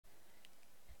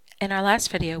In our last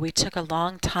video, we took a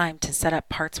long time to set up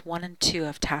parts 1 and 2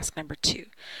 of task number 2.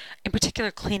 In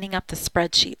particular, cleaning up the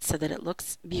spreadsheet so that it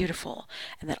looks beautiful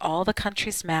and that all the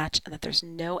countries match and that there's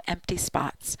no empty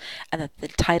spots and that the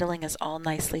titling is all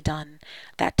nicely done.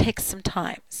 That takes some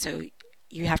time, so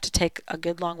you have to take a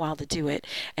good long while to do it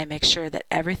and make sure that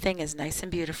everything is nice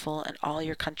and beautiful and all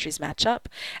your countries match up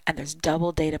and there's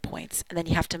double data points. And then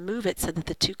you have to move it so that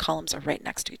the two columns are right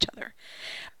next to each other.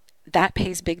 That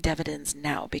pays big dividends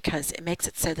now because it makes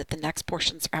it so that the next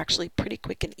portions are actually pretty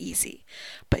quick and easy.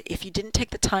 But if you didn't take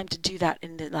the time to do that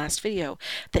in the last video,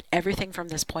 then everything from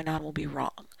this point on will be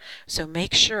wrong. So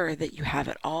make sure that you have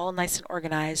it all nice and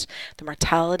organized. The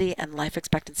mortality and life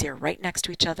expectancy are right next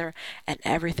to each other and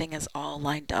everything is all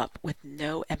lined up with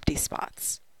no empty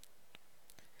spots.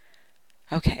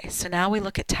 Okay, so now we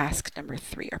look at task number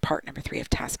 3, or part number 3 of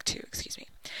task 2, excuse me.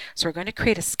 So we're going to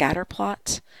create a scatter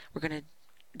plot. We're going to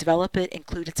develop it,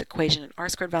 include its equation and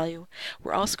r-squared value.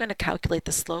 We're also going to calculate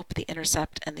the slope, the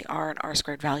intercept, and the r and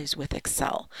r-squared values with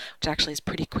Excel, which actually is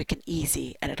pretty quick and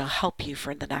easy, and it'll help you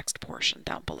for the next portion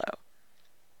down below.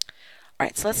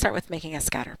 Alright, so let's start with making a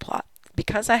scatter plot.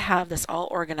 Because I have this all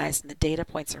organized and the data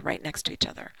points are right next to each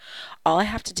other, all I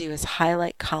have to do is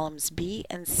highlight columns B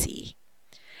and C.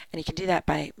 And you can do that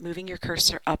by moving your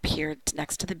cursor up here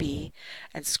next to the B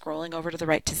and scrolling over to the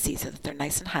right to C so that they're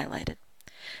nice and highlighted.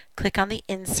 Click on the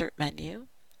Insert menu,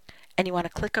 and you want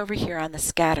to click over here on the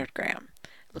Scattergram.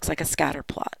 It looks like a scatter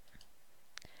plot.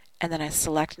 And then I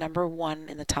select number 1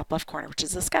 in the top left corner, which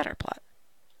is the scatter plot.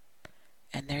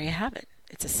 And there you have it.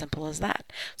 It's as simple as that.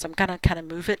 So I'm going to kind of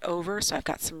move it over so I've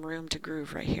got some room to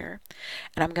groove right here.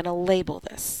 And I'm going to label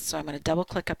this. So I'm going to double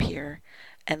click up here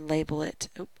and label it.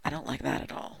 Oop, I don't like that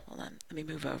at all. Hold on, let me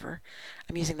move over.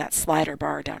 I'm using that slider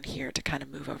bar down here to kind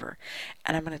of move over.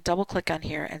 And I'm going to double click on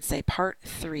here and say part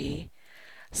 3,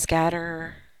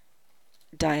 scatter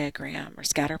diagram or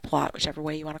scatter plot, whichever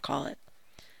way you want to call it,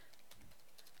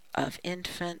 of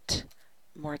infant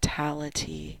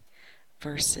mortality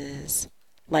versus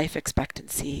life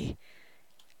expectancy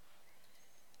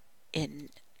in,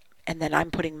 and then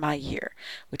I'm putting my year,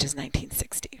 which is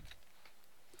 1960.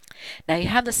 Now you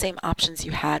have the same options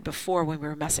you had before when we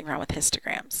were messing around with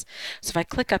histograms. So if I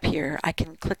click up here, I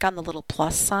can click on the little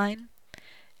plus sign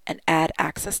and add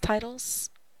axis titles,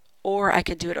 or I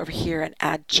could do it over here and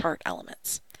add chart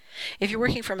elements. If you're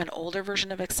working from an older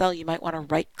version of Excel, you might want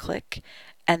to right click,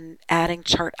 and adding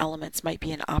chart elements might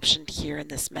be an option here in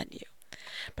this menu.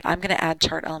 But I'm going to add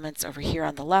chart elements over here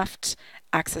on the left.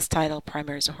 Axis title,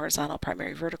 primary is horizontal,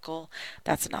 primary vertical,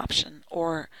 that's an option.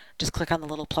 Or just click on the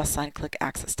little plus sign, click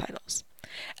axis titles.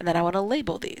 And then I want to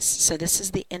label these. So this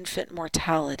is the infant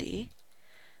mortality.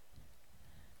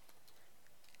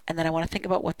 And then I want to think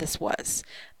about what this was.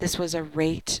 This was a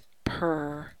rate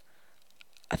per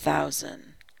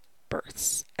 1,000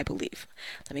 births, I believe.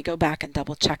 Let me go back and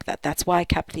double check that. That's why I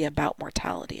kept the about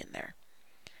mortality in there.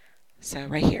 So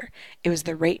right here, it was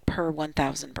the rate per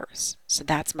 1,000 births. So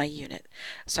that's my unit.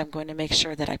 So I'm going to make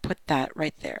sure that I put that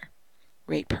right there,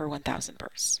 rate per 1,000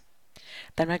 births.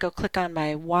 Then I'm going to go click on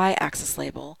my y-axis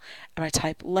label, and I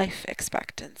type life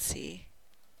expectancy,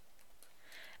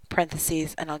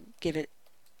 parentheses, and I'll give it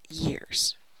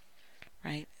years.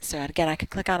 Right? So again, I can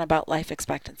click on about life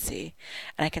expectancy,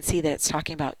 and I can see that it's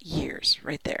talking about years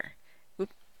right there. Oop.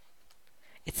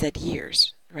 It said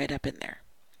years right up in there.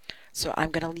 So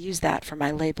I'm going to use that for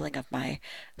my labeling of my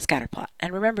scatter plot.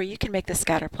 And remember, you can make the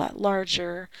scatter plot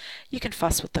larger. You can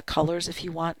fuss with the colors if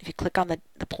you want. If you click on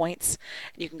the points,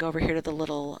 you can go over here to the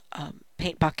little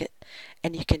paint bucket,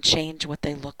 and you can change what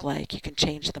they look like. You can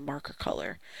change the marker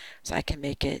color. So I can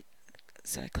make it,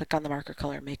 so I click on the marker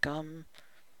color, make them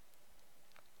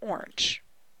orange,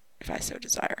 if I so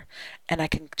desire. And I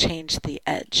can change the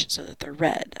edge so that they're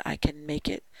red. I can make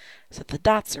it so that the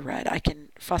dots are red. I can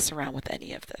fuss around with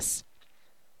any of this.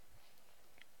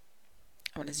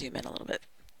 I want to zoom in a little bit.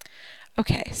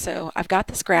 Okay, so I've got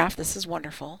this graph. This is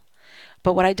wonderful.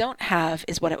 But what I don't have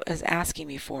is what it was asking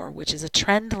me for, which is a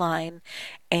trend line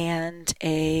and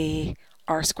a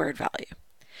r-squared value.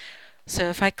 So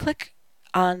if I click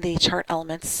on the chart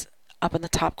elements up in the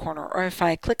top corner, or if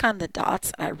I click on the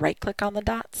dots and I right click on the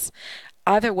dots,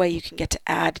 either way you can get to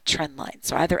add trend line.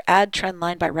 So either add trend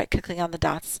line by right clicking on the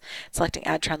dots, selecting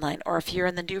add trend line, or if you're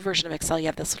in the new version of Excel, you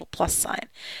have this little plus sign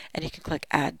and you can click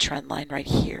add trend line right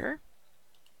here.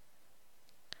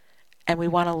 And we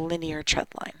want a linear trend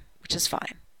line, which is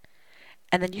fine.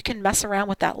 And then you can mess around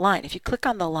with that line. If you click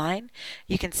on the line,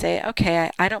 you can say,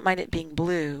 okay, I don't mind it being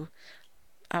blue.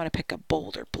 I want to pick a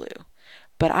bolder blue,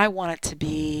 but I want it to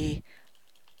be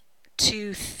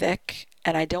too thick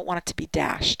and I don't want it to be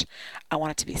dashed. I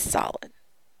want it to be solid.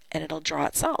 and it'll draw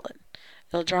it solid.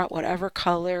 It'll draw it whatever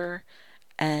color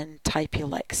and type you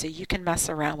like. So you can mess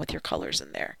around with your colors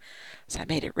in there. So I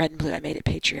made it red and blue. I made it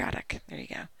patriotic. There you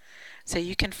go. So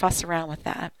you can fuss around with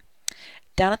that.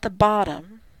 Down at the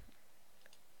bottom,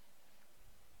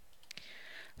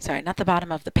 sorry, not the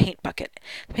bottom of the paint bucket.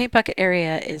 The paint bucket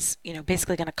area is,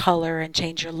 basically going to color and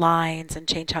change your lines and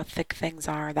change how thick things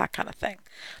are, that kind of thing.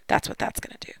 That's what that's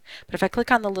going to do. But if I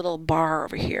click on the little bar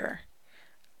over here,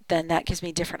 then that gives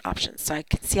me different options. So I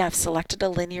can see I've selected a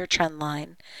linear trend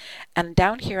line, and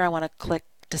down here I want to click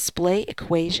display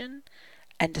equation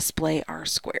and display r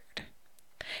squared.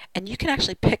 And you can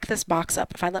actually pick this box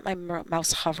up. If I let my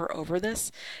mouse hover over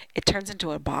this, it turns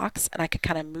into a box, and I can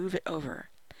kind of move it over.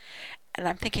 And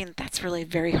I'm thinking that's really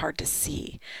very hard to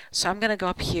see. So I'm going to go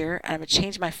up here and I'm going to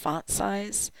change my font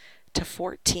size to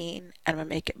 14 and I'm going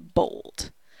to make it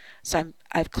bold. So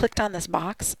I've clicked on this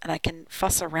box and I can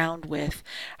fuss around with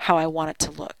how I want it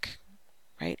to look,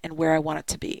 right? And where I want it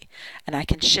to be. And I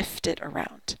can shift it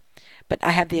around. But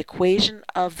I have the equation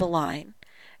of the line,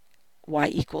 y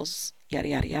equals yada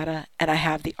yada yada, and I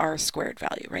have the r squared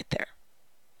value right there.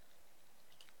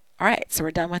 Alright, so we're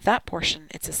done with that portion.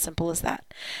 It's as simple as that.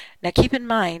 Now keep in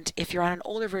mind, if you're on an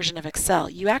older version of Excel,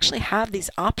 you actually have these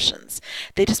options.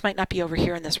 They just might not be over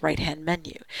here in this right-hand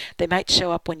menu. They might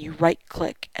show up when you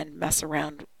right-click and mess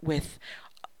around with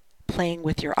playing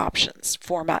with your options.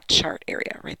 Format chart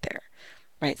area right there.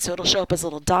 Right, so it'll show up as a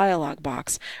little dialog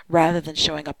box rather than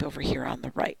showing up over here on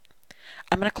the right.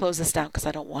 I'm going to close this down because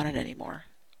I don't want it anymore.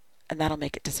 And that'll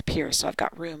make it disappear, so I've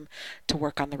got room to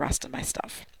work on the rest of my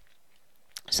stuff.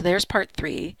 So there's part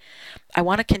 3. I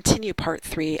want to continue part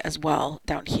 3 as well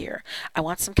down here. I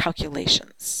want some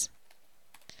calculations.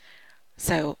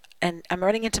 So, and I'm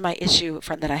running into my issue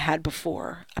from that I had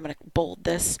before. I'm going to bold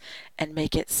this and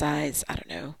make it size, I don't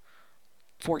know,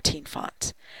 14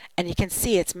 font. And you can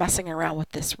see it's messing around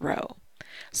with this row.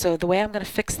 So the way I'm going to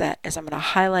fix that is I'm going to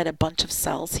highlight a bunch of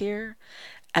cells here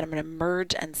and I'm going to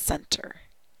merge and center.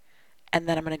 And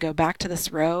then I'm going to go back to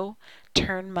this row,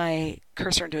 turn my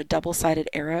cursor into a double-sided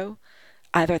arrow,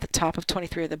 either at the top of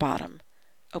 23 or the bottom.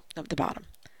 Oh, no, the bottom.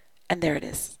 And there it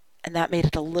is. And that made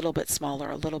it a little bit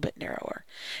smaller, a little bit narrower.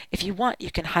 If you want,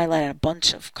 you can highlight a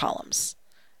bunch of columns.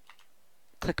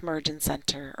 Click Merge and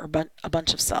Center, or a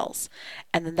bunch of cells.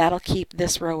 And then that'll keep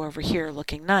this row over here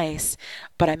looking nice,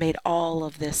 but I made all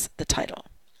of this the title.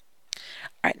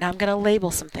 All right, now I'm going to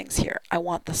label some things here. I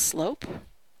want the slope.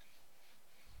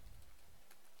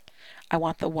 I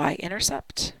want the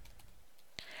y-intercept,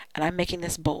 and I'm making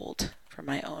this bold for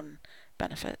my own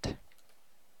benefit.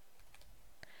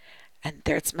 And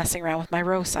there it's messing around with my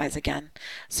row size again.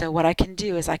 So what I can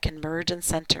do is I can merge and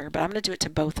center, but I'm going to do it to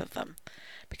both of them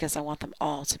because I want them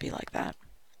all to be like that.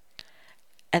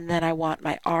 And then I want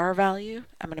my r value.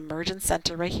 I'm going to merge and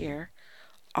center right here,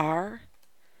 r,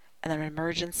 and then I'm going to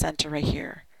merge and center right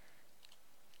here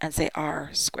and say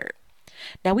r squared.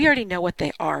 Now we already know what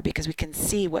they are because we can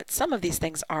see what some of these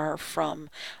things are from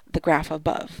the graph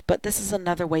above, but this is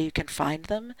another way you can find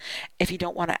them if you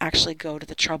don't want to actually go to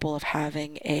the trouble of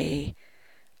having a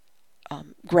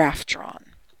graph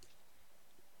drawn.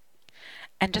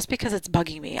 And just because it's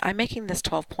bugging me, I'm making this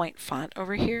 12-point font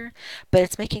over here, but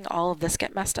it's making all of this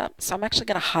get messed up. So I'm actually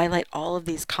going to highlight all of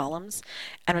these columns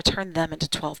and return them into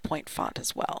 12-point font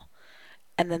as well.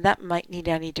 And then that might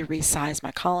I need to resize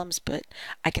my columns, but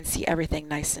I can see everything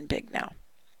nice and big now.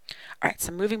 All right,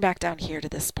 so moving back down here to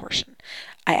this portion.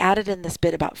 I added in this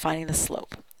bit about finding the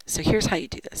slope. So here's how you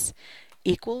do this.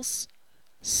 Equals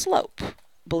slope.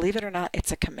 Believe it or not,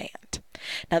 it's a command.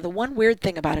 Now the one weird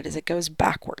thing about it is it goes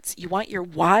backwards. You want your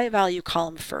y value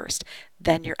column first,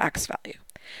 then your x value.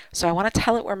 So I want to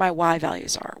tell it where my y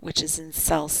values are, which is in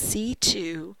cell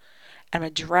C2. I'm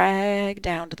going to drag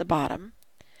down to the bottom.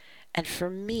 And for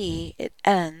me, it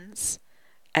ends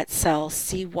at cell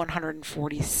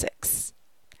C146.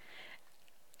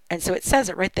 And so it says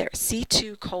it right there,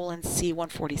 C2 colon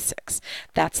C146.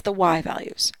 That's the y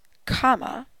values,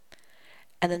 comma,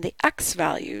 and then the x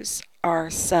values are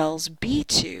cells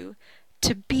B2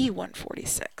 to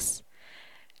B146.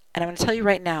 And I'm going to tell you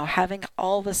right now, having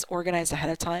all this organized ahead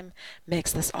of time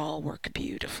makes this all work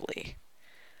beautifully.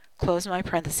 Close my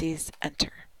parentheses,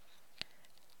 enter.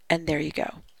 And there you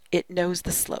go. It knows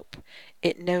the slope.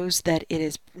 It knows that it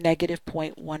is negative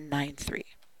 0.193.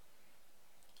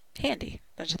 Handy,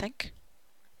 don't you think?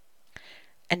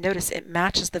 And notice it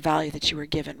matches the value that you were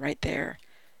given right there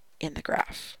in the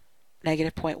graph,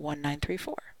 negative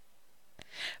 0.1934.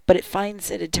 But it finds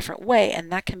it a different way,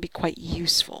 and that can be quite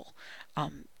useful.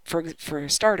 For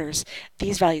starters,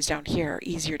 these values down here are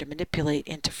easier to manipulate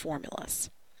into formulas.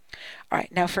 All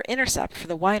right, now for intercept, for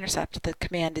the y-intercept, the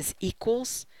command is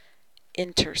equals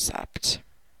intercept.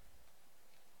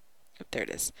 Oh, there it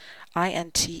is.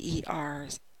 INTER,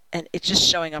 and it's just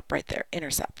showing up right there,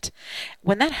 intercept.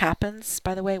 When that happens,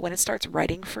 by the way, when it starts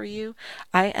writing for you,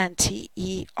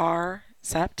 INTER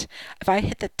cept, if I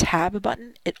hit the tab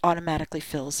button, it automatically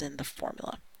fills in the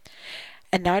formula.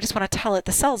 And now I just want to tell it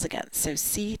the cells again. So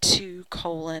C2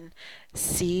 colon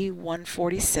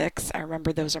C146, I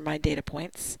remember those are my data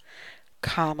points,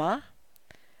 comma,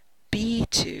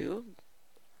 B2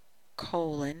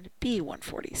 colon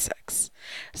B146.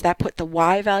 So that put the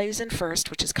Y values in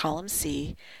first, which is column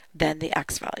C, then the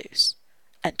X values.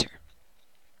 Enter.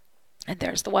 And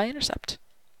there's the y-intercept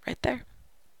right there.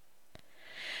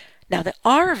 Now the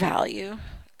R value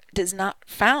is not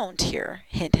found here.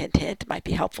 Hint, hint, hint. It might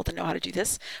be helpful to know how to do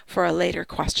this for a later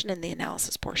question in the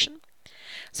analysis portion.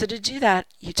 So to do that,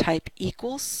 you type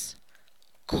equals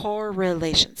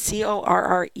correlation.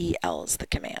 CORREL is the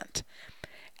command.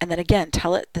 And then again,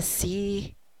 tell it the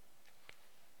C.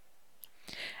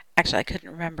 Actually, I couldn't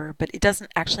remember, but it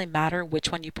doesn't actually matter which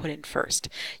one you put in first.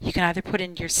 You can either put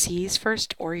in your C's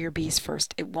first or your B's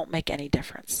first. It won't make any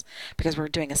difference because we're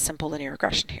doing a simple linear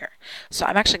regression here. So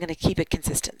I'm actually going to keep it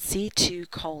consistent. C2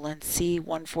 colon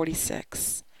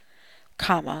C146,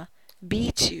 comma,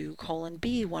 B2 colon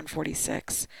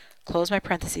B146, close my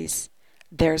parentheses.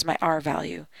 There's my R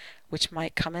value, which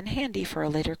might come in handy for a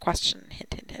later question.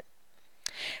 Hint, hint, hint.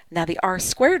 Now the R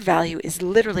squared value is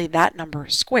literally that number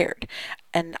squared.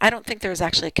 And I don't think there's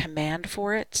actually a command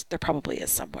for it. There probably is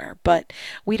somewhere, but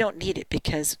we don't need it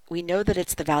because we know that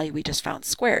it's the value we just found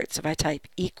squared. So if I type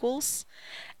equals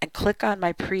and click on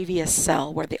my previous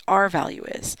cell where the R value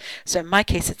is, so in my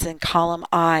case it's in column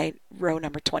I, row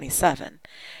number 27,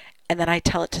 and then I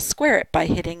tell it to square it by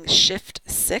hitting Shift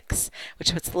 6,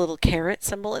 which puts the little caret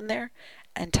symbol in there,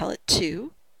 and tell it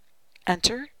to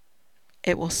enter.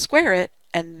 It will square it,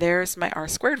 and there's my R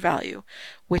squared value,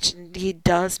 which indeed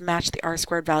does match the R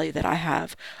squared value that I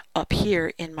have up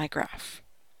here in my graph.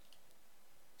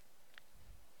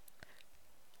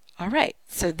 All right,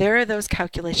 so there are those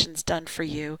calculations done for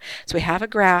you. So we have a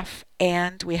graph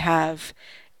and we have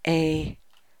the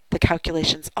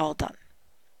calculations all done.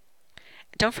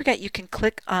 Don't forget you can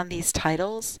click on these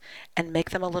titles and make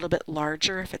them a little bit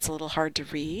larger if it's a little hard to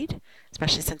read,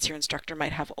 especially since your instructor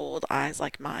might have old eyes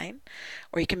like mine.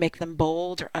 Or you can make them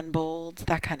bold or unbold,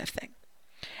 that kind of thing.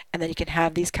 And then you can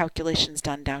have these calculations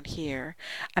done down here.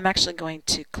 I'm actually going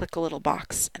to click a little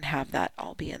box and have that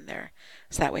all be in there,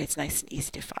 so that way it's nice and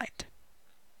easy to find.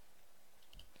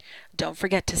 Don't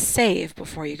forget to save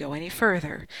before you go any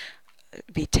further.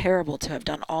 It'd be terrible to have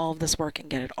done all of this work and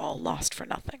get it all lost for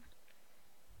nothing.